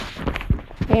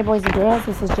Hey, boys and girls,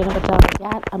 this is Jennifer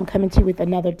Delgado. I'm coming to you with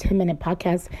another 10-minute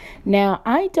podcast. Now,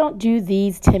 I don't do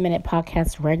these 10-minute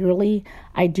podcasts regularly.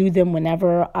 I do them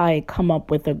whenever I come up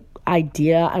with an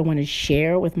idea I want to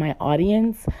share with my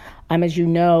audience. As you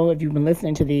know, if you've been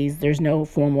listening to these, there's no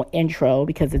formal intro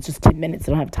because it's just 10 minutes.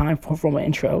 I don't have time for a formal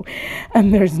intro.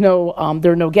 And there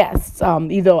are no guests.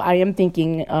 Either I am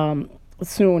thinking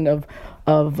soon of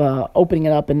opening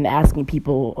it up and asking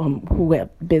people who have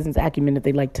business acumen if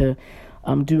they'd like to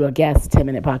do a guest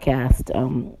 10-minute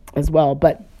podcast as well.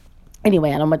 But anyway,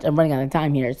 I'm running out of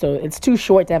time here. So it's too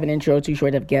short to have an intro, too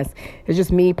short to have guests. It's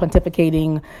just me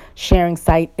pontificating, sharing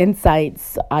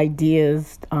insights,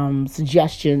 ideas,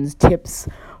 suggestions, tips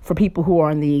for people who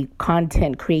are in the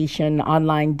content creation,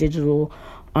 online digital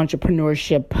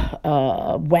entrepreneurship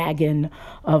wagon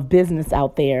of business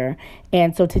out there.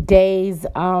 And so today's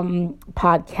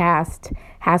podcast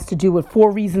has to do with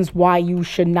 4 reasons why you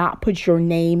should not put your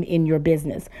name in your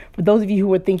business. For those of you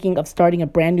who are thinking of starting a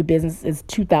brand new business, it's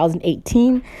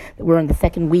 2018. We're in the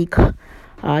second week,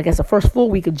 the first full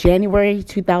week of January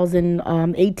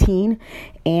 2018.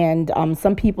 And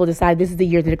some people decide this is the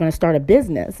year that they're going to start a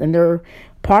business. And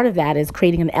part of that is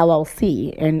creating an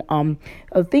LLC. And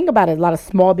the thing about it, a lot of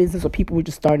small business or people who are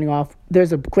just starting off,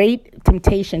 there's a great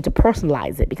temptation to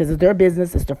personalize it because it's their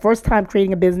business, it's their first time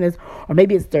creating a business, or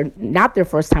maybe it's not their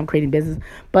first time creating business,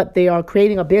 but they are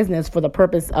creating a business for the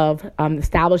purpose of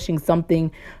establishing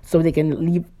something so they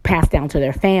can pass down to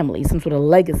their family, some sort of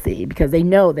legacy, because they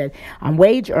know that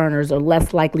wage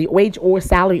or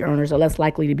salary earners are less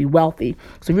likely to be wealthy.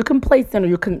 So if you're complacent,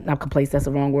 not complacent, that's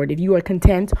the wrong word. If you are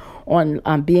content on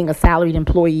being a salaried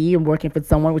employee and working for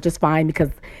someone, which is fine because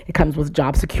it comes with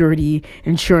job security,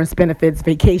 insurance benefits,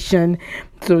 vacation.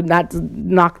 So not to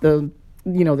knock the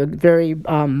very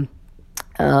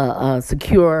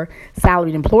secure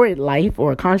salaried employed life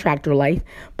or a contractor life,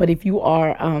 but if you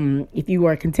are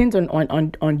content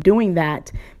on doing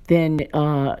that, then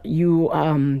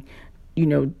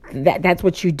that's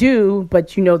what you do,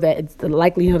 but you know that it's the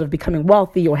likelihood of becoming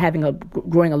wealthy or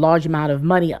growing a large amount of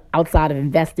money outside of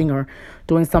investing or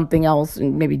doing something else,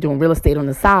 and maybe doing real estate on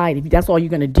the side. If that's all you're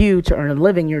going to do to earn a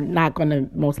living, you're not going to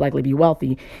most likely be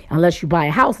wealthy unless you buy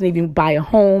a house. And if you buy a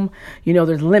home,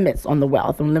 there's limits on the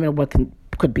wealth and limit what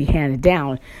could be handed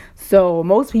down. So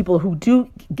most people who do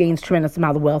gain tremendous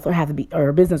amount of wealth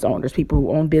are business owners, people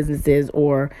who own businesses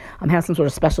or have some sort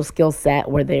of special skill set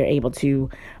where they're able to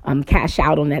cash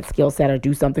out on that skill set or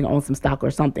do something, own some stock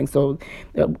or something. So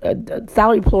a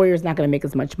salary employer is not going to make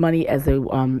as much money as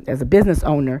a business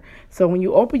owner. So when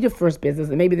you open your first business,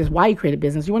 and maybe this is why you create a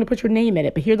business, you want to put your name in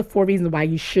it. But here are the 4 reasons why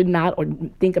you should not, or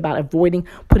think about avoiding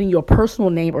putting your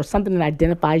personal name or something that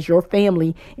identifies your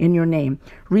family in your name.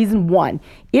 Reason 1,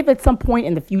 if at some point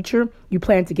in the future you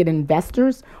plan to get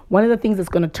investors, one of the things that's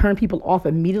going to turn people off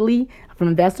immediately from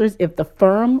investors, if the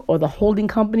firm or the holding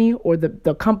company or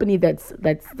the company that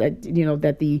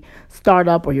the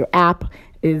startup or your app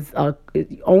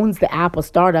owns the app or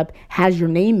startup has your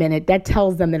name in it, that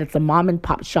tells them that it's a mom and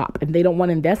pop shop, and they don't want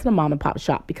to invest in a mom and pop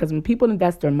shop, because when people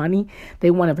invest their money, they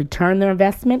want to return their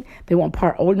investment, they want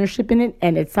part ownership in it,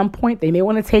 and at some point they may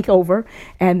want to take over,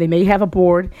 and they may have a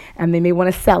board, and they may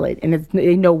want to sell it, and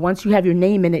they know once you have your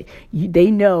name in it, they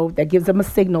know that gives them a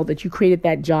signal that you created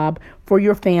that job for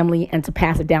your family and to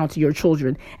pass it down to your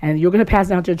children. And you're going to pass it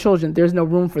down to your children. There's no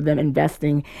room for them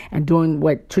investing and doing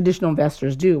what traditional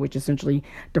investors do, which essentially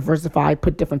diversify,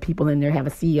 put different people in there, have a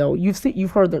CEO.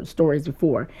 You've heard the stories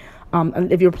before.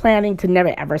 And if you're planning to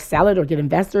never ever sell it or get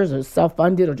investors or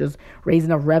self-funded or just raise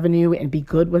enough revenue and be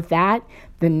good with that,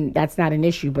 then that's not an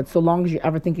issue. But so long as you're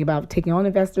ever thinking about taking on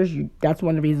investors, that's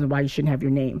one of the reasons why you shouldn't have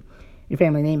your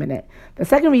family name in it. The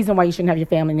second reason why you shouldn't have your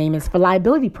family name is for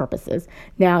liability purposes.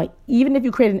 Now, even if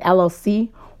you create an LLC,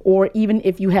 or even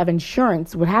if you have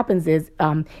insurance, what happens is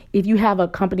if you have a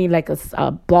company like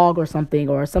a blog or something,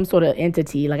 or some sort of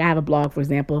entity, like I have a blog, for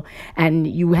example, and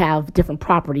you have different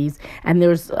properties, and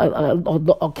there's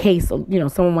a case,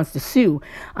 someone wants to sue,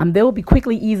 they will be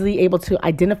easily able to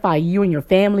identify you and your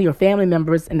family or family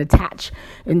members and attach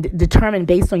and determine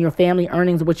based on your family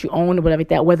earnings, what you own or whatever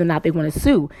that, whether or not they want to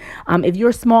sue. If you're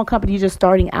a small company, you're just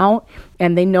starting out,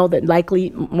 and they know that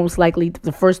most likely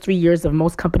the first 3 years of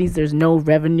most companies, there's no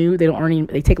revenue. They don't earn any,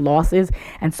 they take losses.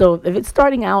 And so if it's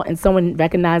starting out and someone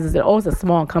recognizes that, it's a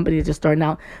small company that's just starting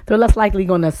out, they're less likely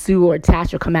going to sue or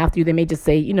attach or come after you. They may just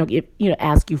say,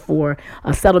 ask you for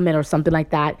a settlement or something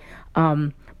like that.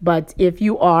 But if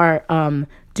you are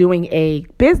doing a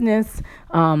business,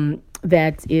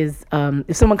 that is,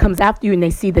 if someone comes after you and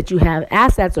they see that you have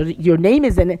assets or your name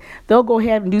is in it, they'll go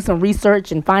ahead and do some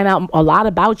research and find out a lot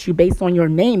about you based on your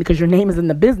name, because your name is in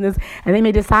the business, and they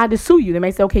may decide to sue you. They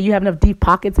may say, okay, you have enough deep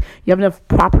pockets, you have enough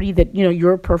property that,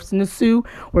 you're a person to sue,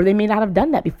 or they may not have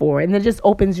done that before. And it just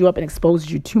opens you up and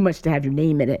exposes you too much to have your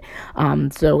name in it.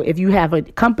 So if you have a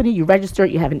company, you register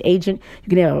it, you have an agent,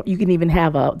 you can even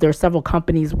have there are several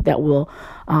companies that will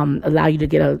allow you to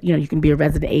get you can be a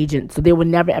resident agent. So they will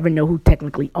never ever know who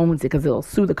technically owns it, because they'll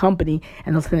sue the company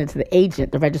and they'll send it to the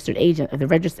agent, the registered agent. If the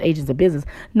registered agent's a business,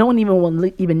 no one even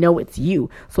will even know it's you.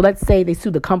 So let's say they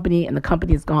sue the company and the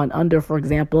company has gone under, for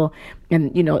example,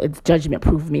 and it's judgment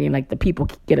proof, meaning like the people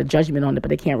get a judgment on it, but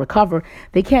they can't recover.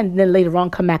 They can then later on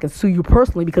come back and sue you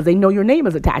personally because they know your name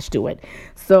is attached to it.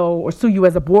 So, or sue you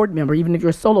as a board member, even if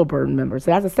you're a solo board member.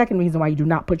 So that's the second reason why you do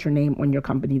not put your name on your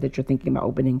company that you're thinking about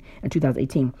opening in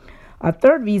 2018. A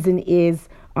third reason is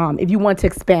if you want to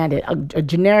expand it. A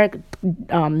generic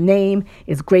name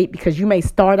is great because you may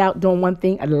start out doing one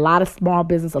thing. A lot of small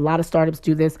business, a lot of startups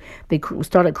do this. They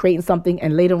started creating something,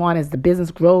 and later on, as the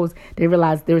business grows, they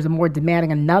realize there's a more demand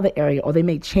in another area, or they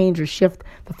may change or shift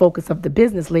the focus of the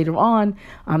business later on,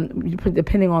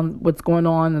 depending on what's going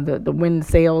on, the wind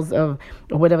sales of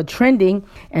or whatever trending.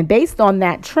 And based on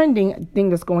that trending thing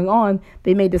that's going on,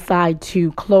 they may decide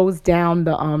to close down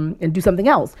and do something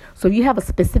else. So if you have a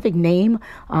specific name,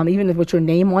 even if with your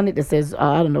name on it that says,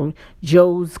 I don't know,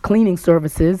 Joe's Cleaning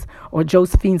Services or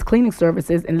Josephine's Cleaning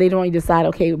Services, and later on you decide,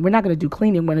 okay, we're not going to do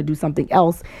cleaning, we're going to do something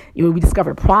else. We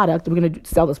discovered a product, we're going to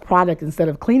sell this product instead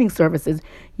of cleaning services.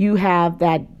 You have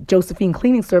that Josephine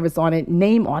Cleaning Service on it,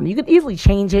 name on it. You could easily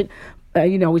change it,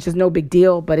 which is no big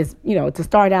deal, but it's, to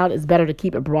start out, it's better to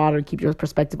keep it broader, keep your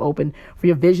perspective open for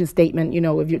your vision statement.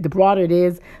 If the broader it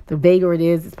is, the vaguer it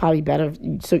is, it's probably better.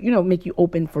 So, make you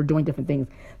open for doing different things.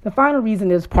 The final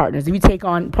reason is partners. If you take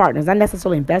on partners, not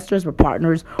necessarily investors, but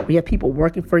partners, where you have people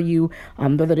working for you,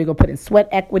 whether they're going to put in sweat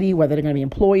equity, whether they're going to be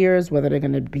employers, whether they're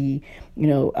going to be,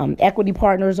 equity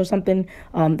partners or something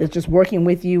that's just working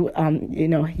with you,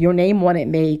 your name on it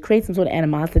may create some sort of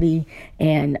animosity,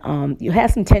 and you have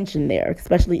some tension there,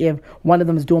 especially if one of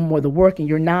them is doing more of the work and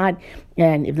you're not.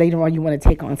 And if later on you want to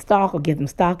take on stock or give them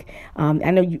stock,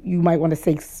 I know you might want to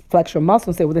say flex your muscle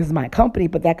and say, well, this is my company,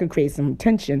 but that could create some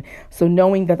tension. So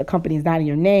knowing that the company is not in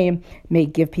your name may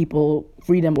give people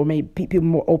freedom, or make people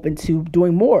more open to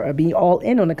doing more or being all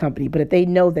in on the company. But if they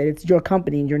know that it's your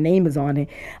company and your name is on it,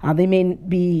 they may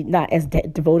be not as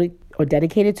devoted or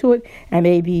dedicated to it, and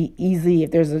maybe easy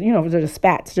if there's a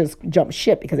spat to just jump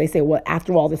ship, because they say, well,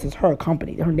 after all, this is her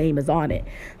company, her name is on it.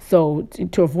 So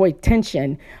to avoid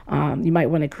tension, you might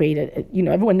want to create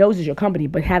everyone knows it's your company,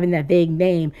 but having that vague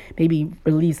name maybe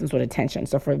relieve some sort of tension.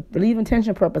 So for relieving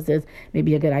tension purposes,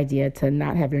 maybe a good idea to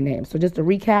not have your name. So just to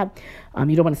recap,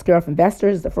 you don't want to scare off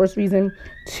investors, the first reason.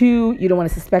 2, you don't want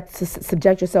to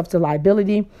subject yourself to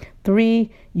liability. 3,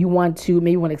 you want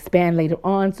to expand later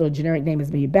on, so a generic name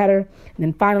is maybe better. And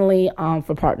then finally,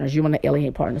 for partners, you want to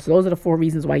alienate partners. So those are the 4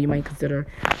 reasons why you might consider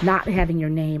not having your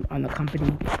name on the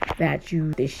company that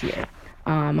you this year.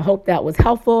 I hope that was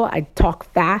helpful. I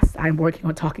talk fast. I'm working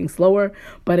on talking slower.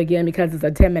 But again, because it's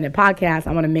a 10-minute podcast,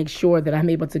 I want to make sure that I'm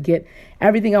able to get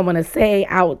everything I want to say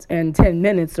out in 10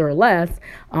 minutes or less,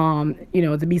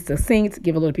 to be succinct,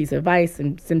 give a little piece of advice,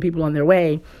 and send people on their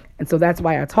way. And so that's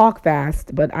why I talk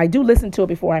fast. But I do listen to it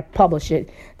before I publish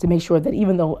it to make sure that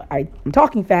even though I'm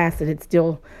talking fast, that it's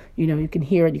still, you can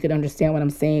hear it, you can understand what I'm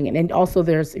saying. And then also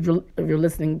if you're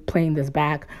listening, playing this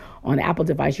back on an Apple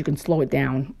device, you can slow it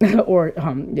down, or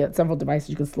several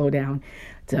devices you can slow down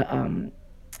to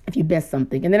if you miss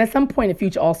something. And then at some point in the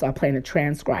future also, I plan to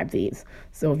transcribe these.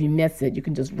 So if you miss it, you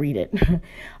can just read it.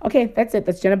 Okay, that's it.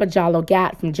 That's Jennifer Jallo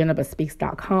Gatt from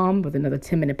JenniferSpeaks.com with another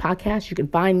 10-minute podcast. You can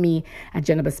find me at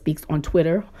Jennifer Speaks on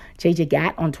Twitter, JJ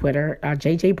Gatt on Twitter,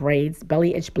 JJ Braids,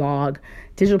 Belly Itch Blog,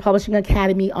 Digital Publishing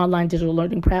Academy, online digital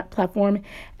learning platform,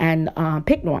 and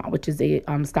PicNoir, which is a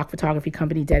stock photography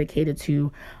company dedicated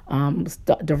to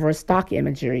diverse stock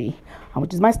imagery,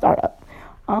 which is my startup.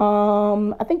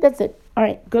 I think that's it. All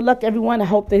right. Good luck, everyone. I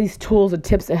hope these tools or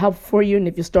tips are helpful for you. And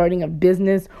if you're starting a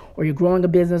business, or you're growing a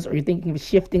business, or you're thinking of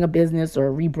shifting a business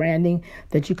or rebranding,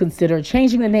 that you consider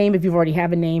changing the name if you already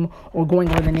have a name, or going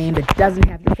with a name that doesn't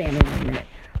have your family name in it.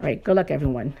 All right. Good luck,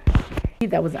 everyone.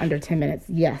 That was under 10 minutes.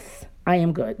 Yes, I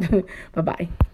am good. Bye-bye.